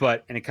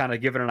 and it kind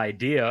of give it an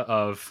idea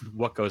of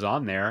what goes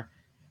on there.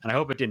 And I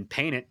hope it didn't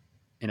paint it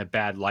in a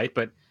bad light,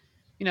 but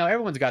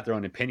everyone's got their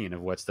own opinion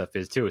of what stuff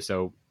is too.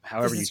 So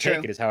however you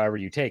take it is however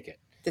you take it.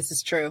 This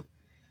is true.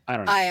 I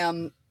don't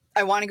know.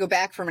 I want to go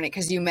back for a minute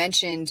because you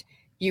mentioned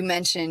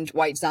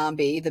White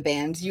Zombie, the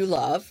band you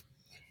love.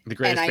 The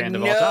greatest band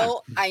of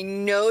all time. I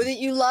know that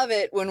you love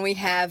it when we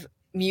have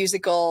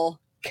musical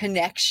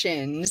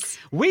connections.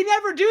 We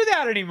never do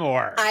that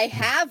anymore. I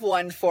have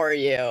one for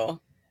you. All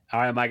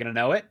right, am I going to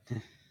know it?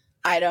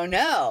 I don't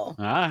know.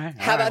 All right.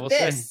 How about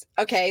this? See.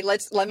 Okay,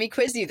 let me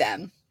quiz you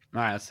then.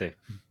 All right, let's see.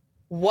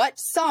 What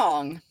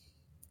song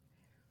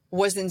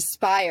was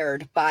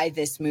inspired by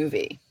this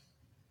movie?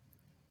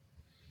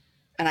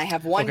 And I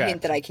have one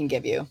hint that I can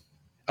give you.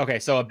 Okay,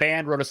 so a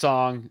band wrote a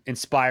song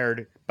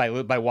inspired by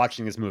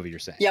watching this movie, you're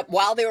saying? Yep,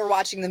 while they were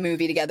watching the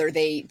movie together,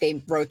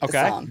 they wrote the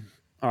song.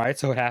 All right,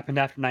 so it happened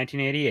after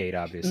 1988,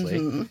 obviously.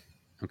 Mm-hmm.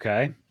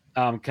 Okay.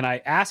 Can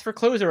I ask for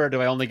clues, or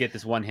do I only get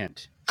this one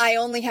hint? I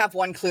only have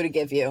one clue to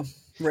give you,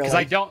 really. Because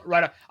I don't,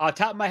 right off the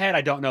top of my head,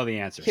 I don't know the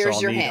answer.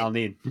 Here's your hint. I'll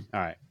need, all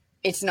right.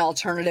 It's an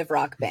alternative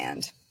rock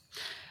band.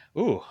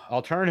 Ooh,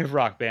 alternative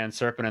rock band,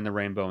 Serpent and the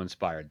Rainbow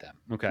inspired them.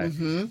 Okay.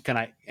 Mm-hmm. Can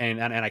I, and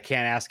I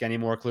can't ask any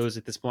more clues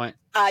at this point?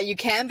 You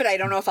can, but I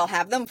don't know if I'll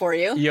have them for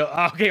you. Okay,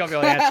 I'll be able to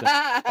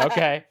answer.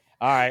 Okay.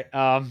 All right.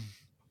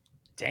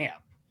 Damn.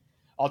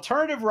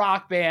 Alternative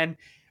rock band.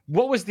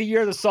 What was the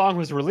year the song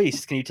was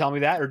released? Can you tell me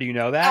that, or do you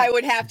know that? I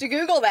would have to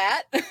Google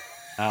that.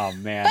 Oh,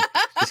 man.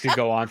 This could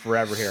go on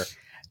forever here.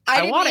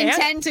 I didn't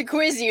intend to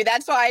quiz you.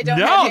 That's why I don't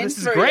have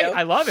hints for you. No, this is great.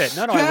 I love it.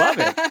 No, I love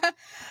it.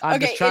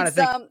 I'm just trying to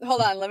think.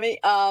 Hold on. Let me.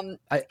 I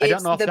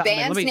don't know if the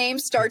band's name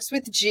starts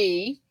with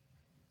G.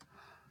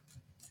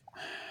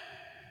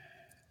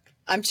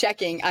 I'm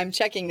checking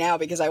now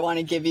because I want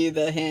to give you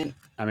the hint.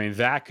 I mean,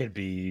 that could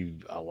be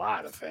a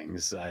lot of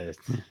things. I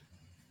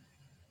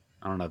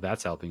don't know if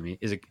that's helping me.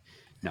 Is it?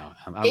 No,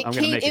 I'm going to make a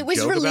joke about this. It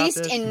was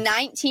released in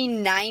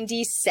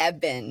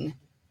 1997.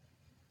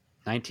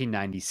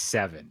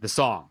 1997. The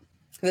song.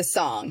 The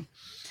song.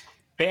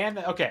 Band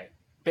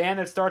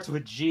that starts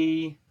with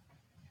G.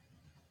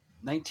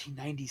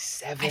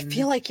 1997. I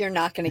feel like you're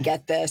not going to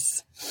get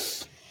this.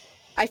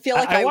 I feel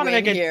like I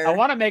win here. I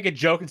want to make a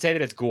joke and say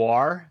that it's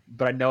Guar,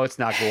 but I know it's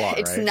not Guar.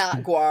 It's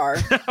not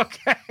Guar.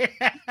 Okay.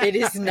 It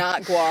is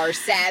not Guar,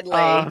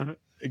 sadly.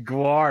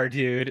 Guar,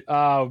 dude.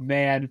 Oh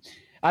man,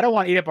 I don't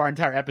want to eat up our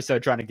entire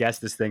episode trying to guess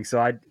this thing.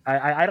 So I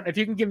don't. If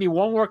you can give me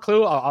one more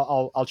clue,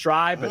 I'll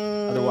try. But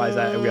otherwise,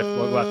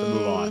 we'll have to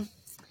move on.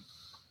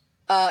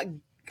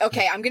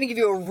 Okay, I'm going to give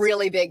you a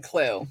really big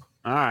clue.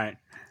 All right.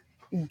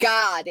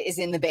 God is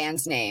in the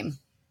band's name.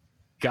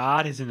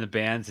 God is in the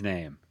band's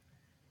name.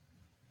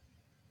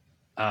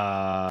 I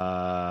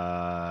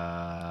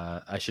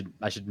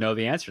should know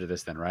the answer to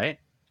this then, right?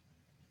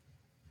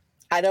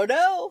 I don't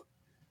know.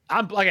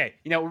 I'm okay.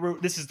 You know,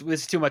 this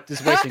is too much. This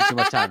is wasting too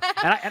much time,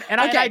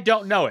 and I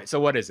don't know it. So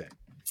what is it?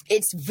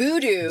 It's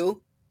Voodoo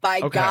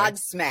by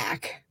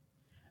Godsmack.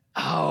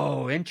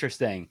 Oh,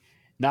 interesting.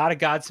 Not a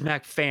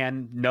Godsmack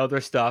fan. Know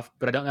their stuff,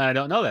 but I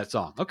don't know that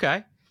song.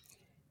 Okay.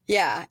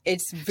 Yeah,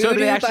 it's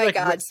Voodoo by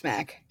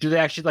Godsmack. Do they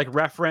actually like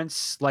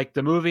reference like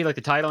the movie, like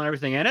the title and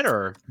everything in it,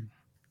 or?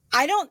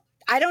 I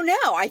don't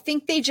know. I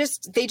think they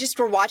just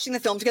were watching the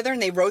film together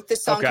and they wrote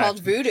this song called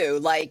Voodoo.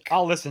 Like,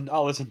 I'll listen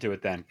to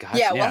it then. God,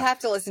 yeah, we'll have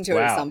to listen to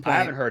it at some point. I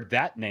haven't heard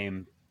that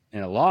name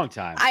in a long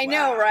time. I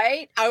know,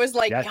 right? I was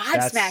like,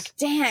 Godsmack,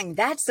 dang,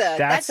 that's a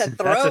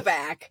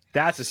throwback.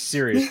 That's a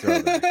serious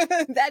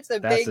throwback. That's a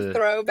big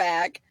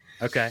throwback.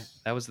 Okay,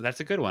 that's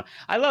a good one.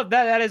 I love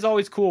that. That is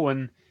always cool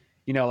when,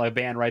 you know, like a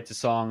band writes a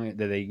song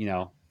that they, you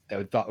know, that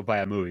would thought by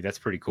a movie. That's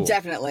pretty cool.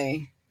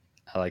 Definitely.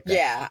 I like that.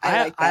 Yeah,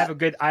 I like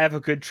that. I have a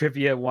good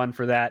trivia one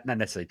for that. Not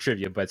necessarily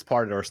trivia, but it's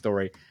part of our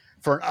story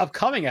for an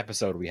upcoming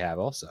episode we have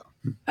also.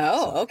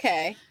 Oh,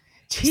 okay.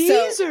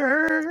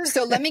 Teaser.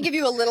 So let me give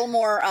you a little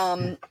more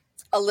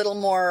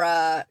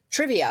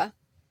trivia.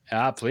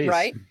 Please.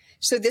 Right.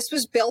 So this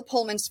was Bill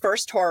Pullman's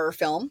first horror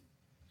film.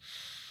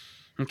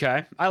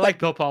 Okay. I like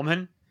Bill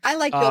Pullman. I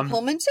like Bill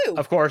Pullman too.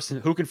 Of course,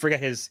 who can forget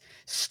his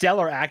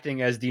stellar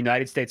acting as the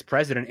United States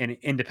president in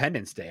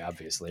Independence Day,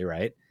 obviously,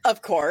 right?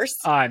 Of course.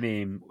 I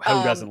mean,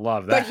 who doesn't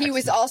love that? But he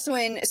was also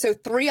in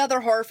 3 other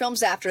horror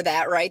films after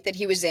that, right, that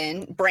he was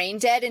in. Brain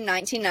Dead in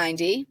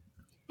 1990.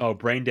 Oh,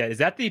 Brain Dead. Is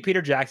that the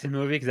Peter Jackson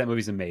movie? Because that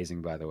movie's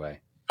amazing, by the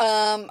way.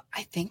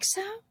 I think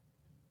so.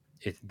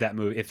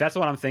 If that's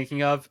what I'm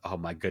thinking of, oh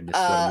my goodness,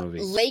 what a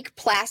movie. Lake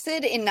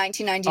Placid in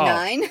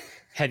 1999. Oh.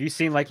 Have you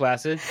seen Lake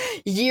Placid?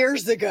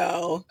 Years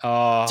ago.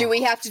 Do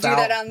we have to do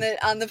that on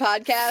the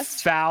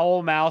podcast?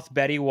 Foul-mouthed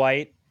Betty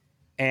White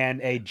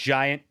and a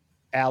giant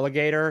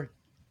alligator.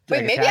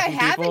 Wait, maybe I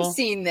haven't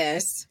seen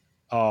this.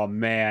 Oh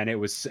man,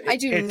 I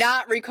do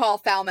not recall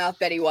Foul-mouthed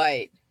Betty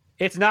White.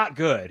 It's not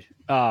good.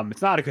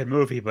 It's not a good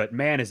movie, but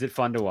man, is it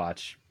fun to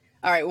watch.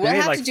 All right, we'll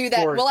have to do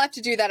that. We'll have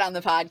to do that on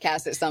the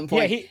podcast at some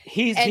point. Yeah,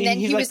 he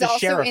was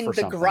also in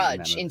The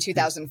Grudge in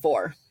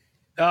 2004.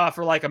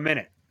 For like a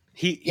minute.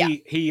 He's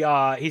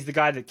the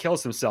guy that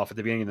kills himself at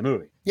the beginning of the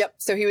movie. Yep.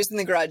 So he was in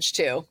The Grudge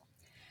too.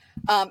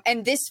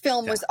 And this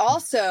film was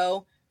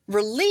also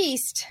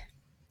released.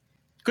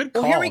 Good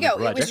call. Well, here we go.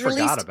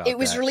 It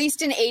was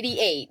released in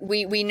 88.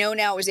 We know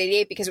now it was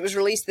 88 because it was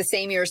released the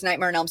same year as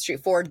Nightmare on Elm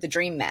Street 4, The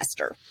Dream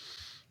Master.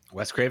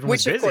 Wes Craven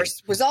was busy. Which of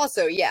course was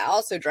also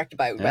directed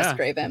by Wes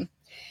Craven.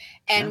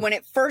 And when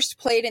it first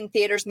played in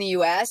theaters in the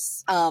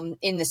US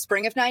in the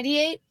spring of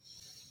 98.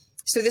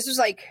 So this was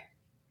like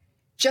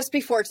just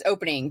before its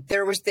opening,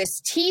 there was this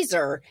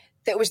teaser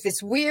that was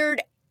this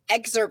weird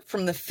excerpt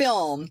from the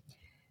film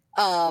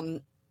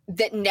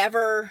that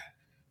never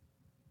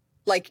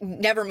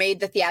made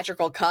the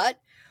theatrical cut.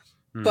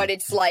 But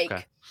it's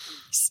like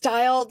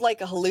styled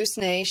like a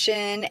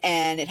hallucination,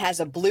 and it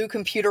has a blue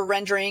computer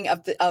rendering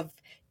of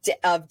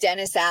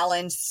Dennis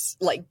Allen's,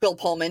 like Bill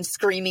Pullman's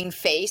screaming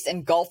face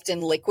engulfed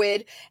in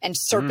liquid, and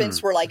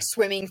serpents were like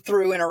swimming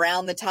through and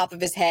around the top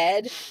of his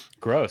head.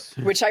 Gross.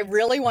 Which I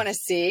really want to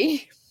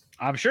see.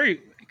 I'm sure you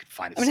could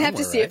find it. I'm gonna have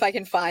to see if I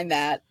can find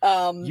that.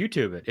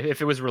 YouTube it.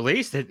 If it was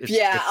released,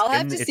 I'll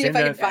have to see if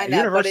I can find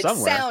that. But it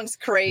sounds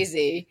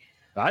crazy.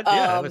 That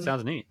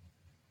sounds neat.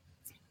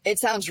 It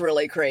sounds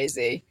really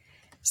crazy.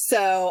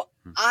 So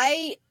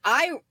I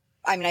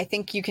mean, I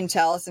think you can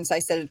tell, since I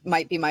said it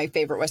might be my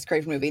favorite Wes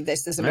Craven movie.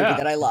 This is a movie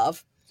that I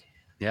love.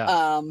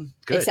 Yeah.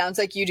 Good. It sounds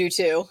like you do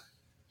too.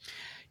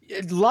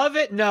 Love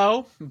it?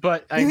 No,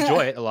 but I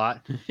enjoy it a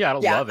lot. Yeah, I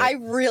don't love it. I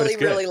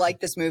really like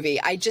this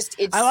movie. I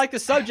like the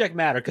subject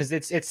matter because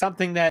it's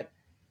something that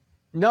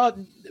we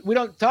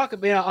don't talk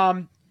about. You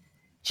know,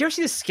 did you ever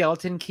see The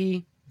Skeleton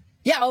Key?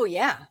 Yeah. Oh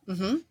yeah.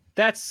 Mm-hmm.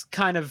 That's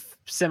kind of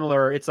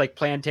similar. It's like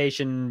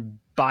plantation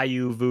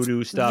bayou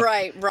voodoo stuff.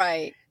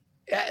 Right.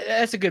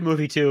 That's a good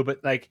movie too.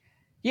 But like,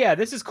 yeah,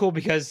 this is cool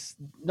because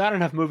not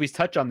enough movies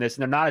touch on this,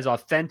 and they're not as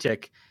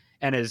authentic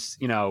and as,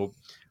 you know,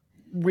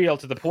 real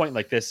to the point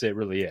like this it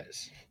really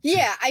is.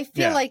 Yeah, I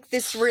feel like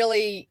this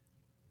really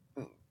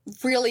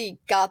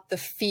got the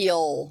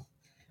feel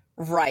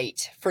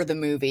right for the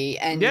movie,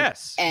 and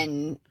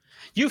and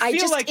you feel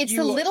it's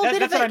a little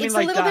bit of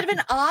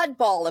an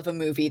oddball of a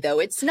movie, though.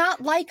 It's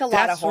not like a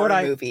lot of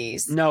horror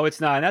movies. No, it's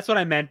not. And that's what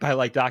I meant by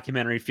like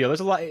documentary feel. There's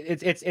a lot.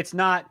 It's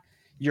not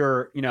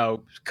your, you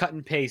know, cut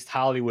and paste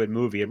Hollywood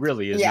movie. It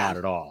really is not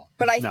at all.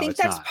 But I think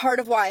that's part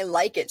of why I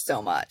like it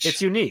so much.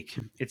 It's unique.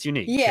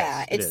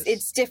 Yeah, yes,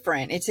 it's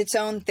different. It's its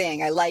own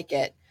thing. I like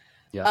it.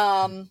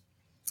 Yeah.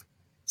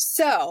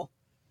 So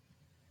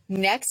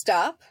next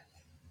up,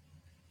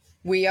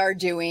 we are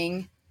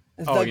doing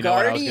The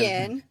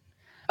Guardian.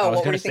 I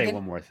was going to say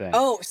one more thing.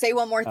 Oh, say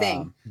one more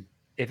thing.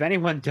 If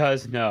anyone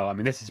does know, I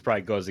mean, this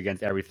probably goes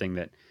against everything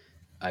that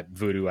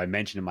Voodoo I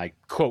mentioned in my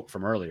quote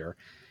from earlier.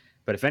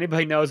 But if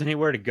anybody knows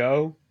anywhere to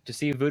go to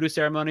see voodoo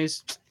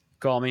ceremonies,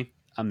 call me.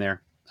 I'm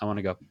there. I want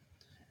to go.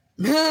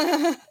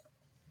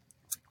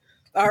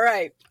 All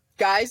right,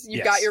 guys,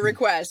 you've got your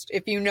request.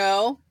 If you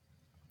know,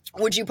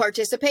 would you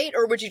participate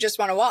or would you just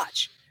want to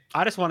watch?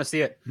 I just want to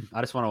see it.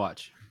 I just want to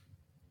watch.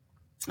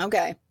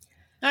 Okay.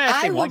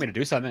 If they want me to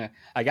do something,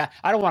 I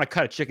don't want to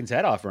cut a chicken's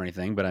head off or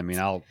anything, but I mean,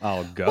 I'll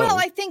go. Well,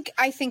 I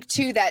think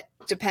too that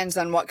depends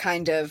on what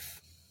kind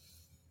of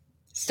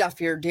stuff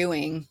you're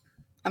doing.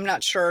 I'm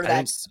not sure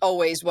that's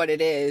always what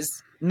it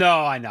is. No,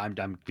 I know.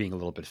 I'm being a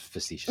little bit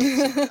facetious.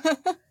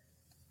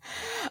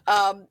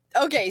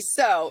 Okay,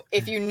 so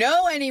if you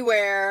know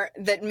anywhere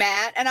that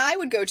Matt and I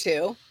would go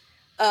to,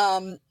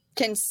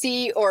 can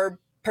see or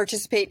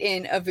participate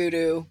in a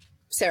voodoo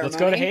ceremony.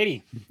 Let's go to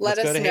Haiti. Let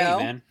us know.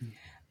 Haiti,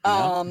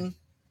 man.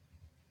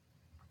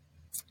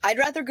 I'd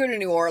rather go to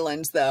New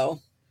Orleans, though.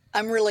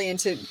 I'm really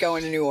into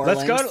going to New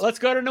Orleans. Let's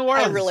go to New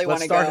Orleans. I really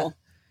want to go.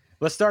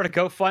 Let's start a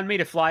GoFundMe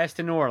to fly us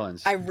to New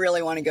Orleans. I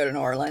really want to go to New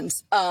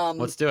Orleans.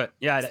 Let's do it.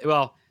 Yeah,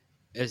 well,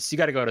 you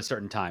got to go at a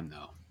certain time,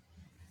 though.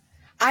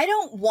 I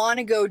don't want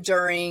to go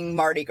during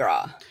Mardi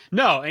Gras.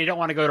 No, and you don't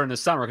want to go during the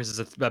summer because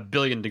it's a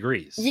billion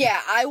degrees. Yeah,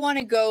 I want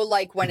to go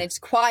like when it's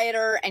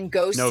quieter and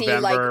go see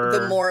like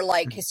the more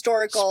like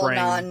historical,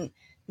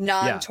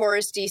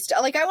 non-touristy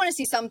stuff. Like I want to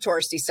see some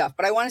touristy stuff,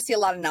 but I want to see a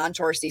lot of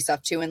non-touristy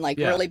stuff too, and like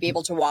really be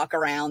able to walk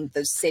around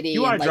the city.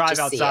 You want to drive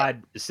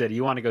outside the city.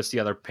 You want to go see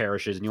other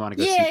parishes, and you want to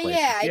go see places.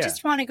 Yeah, I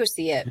just want to go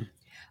see it.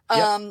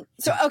 So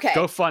okay,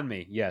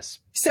 GoFundMe, yes.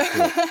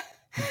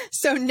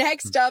 So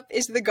next up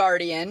is The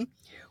Guardian,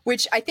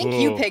 which I think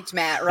you picked,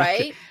 Matt,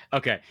 right?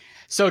 Okay.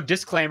 So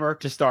disclaimer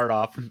to start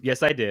off.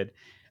 Yes, I did.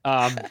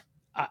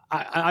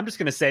 I'm just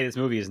going to say this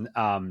movie is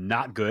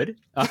not good.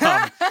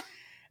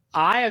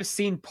 I have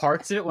seen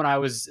parts of it when I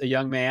was a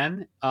young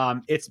man.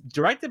 It's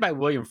directed by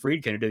William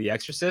Friedkin, who did The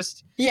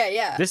Exorcist.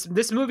 Yeah.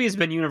 This movie has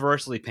been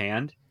universally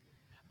panned.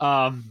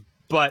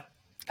 But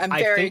I'm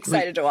very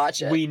excited to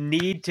watch it. We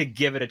need to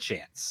give it a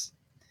chance.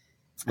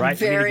 Right? I'm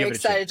very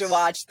excited to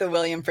watch the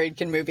William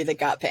Friedkin movie that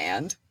got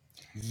panned.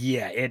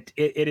 Yeah, it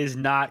is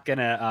not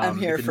gonna. I'm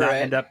here for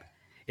it.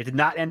 It did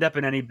not end up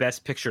in any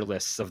Best Picture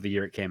lists of the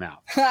year it came out.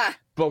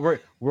 But we're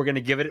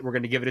gonna give it. We're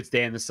gonna give it its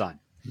day in the sun.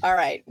 All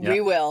right,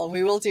 we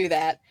will do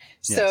that.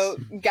 So,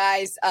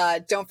 guys,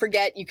 don't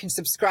forget you can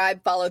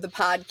subscribe, follow the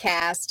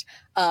podcast,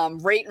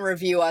 rate and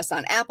review us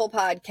on Apple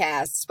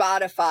Podcasts,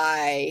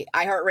 Spotify,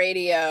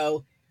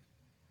 iHeartRadio,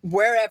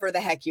 wherever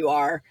the heck you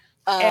are.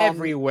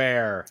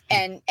 Everywhere.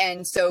 And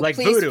so like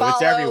please Voodoo,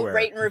 follow,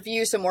 rate and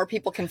review so more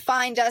people can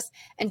find us.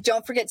 And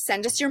don't forget,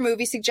 send us your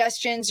movie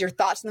suggestions, your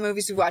thoughts on the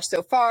movies we've watched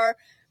so far,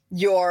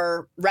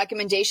 your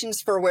recommendations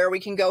for where we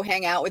can go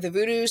hang out with a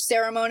voodoo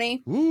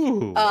ceremony.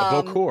 Ooh, a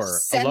Bokor.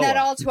 Send that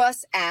all to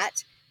us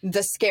at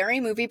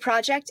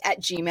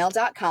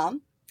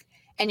thescarymovieproject@gmail.com.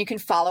 And you can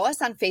follow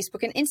us on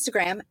Facebook and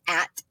Instagram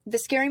at The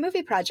Scary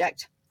Movie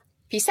Project.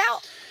 Peace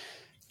out.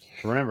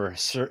 Remember,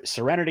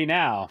 serenity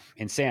now,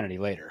 insanity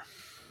later.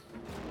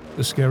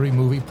 The Scary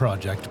Movie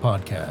Project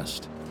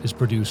podcast is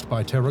produced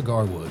by Tara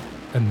Garwood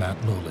and Matt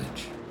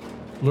Lulich.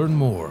 Learn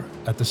more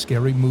at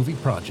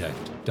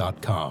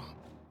thescarymovieproject.com.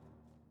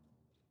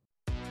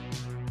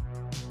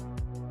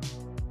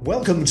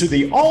 Welcome to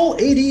the All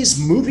 80s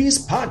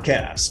Movies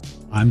Podcast.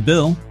 I'm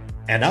Bill.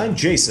 And I'm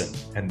Jason.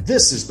 And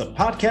this is the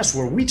podcast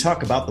where we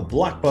talk about the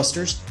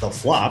blockbusters, the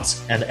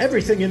flops, and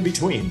everything in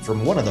between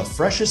from one of the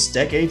freshest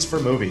decades for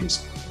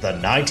movies, the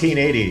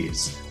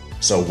 1980s.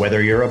 So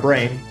whether you're a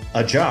brain,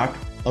 a jock,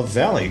 a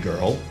valley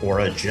girl, or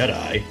a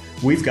Jedi,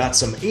 we've got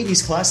some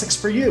 80s classics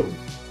for you.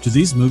 Do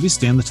these movies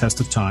stand the test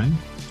of time?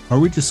 Are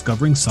we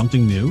discovering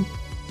something new?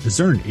 Is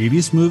there an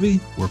 80s movie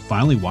we're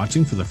finally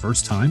watching for the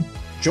first time?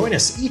 Join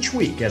us each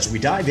week as we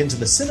dive into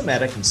the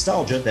cinematic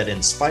nostalgia that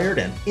inspired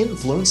and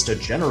influenced a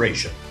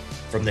generation.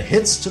 From the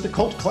hits to the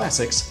cult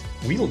classics,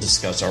 we'll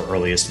discuss our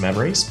earliest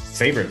memories,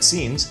 favorite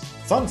scenes,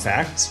 fun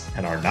facts,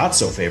 and our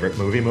not-so-favorite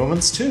movie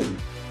moments too.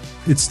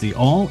 It's the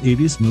All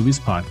 80s Movies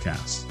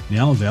Podcast,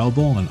 now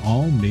available on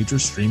all major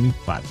streaming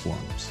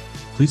platforms.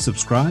 Please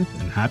subscribe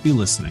and happy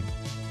listening.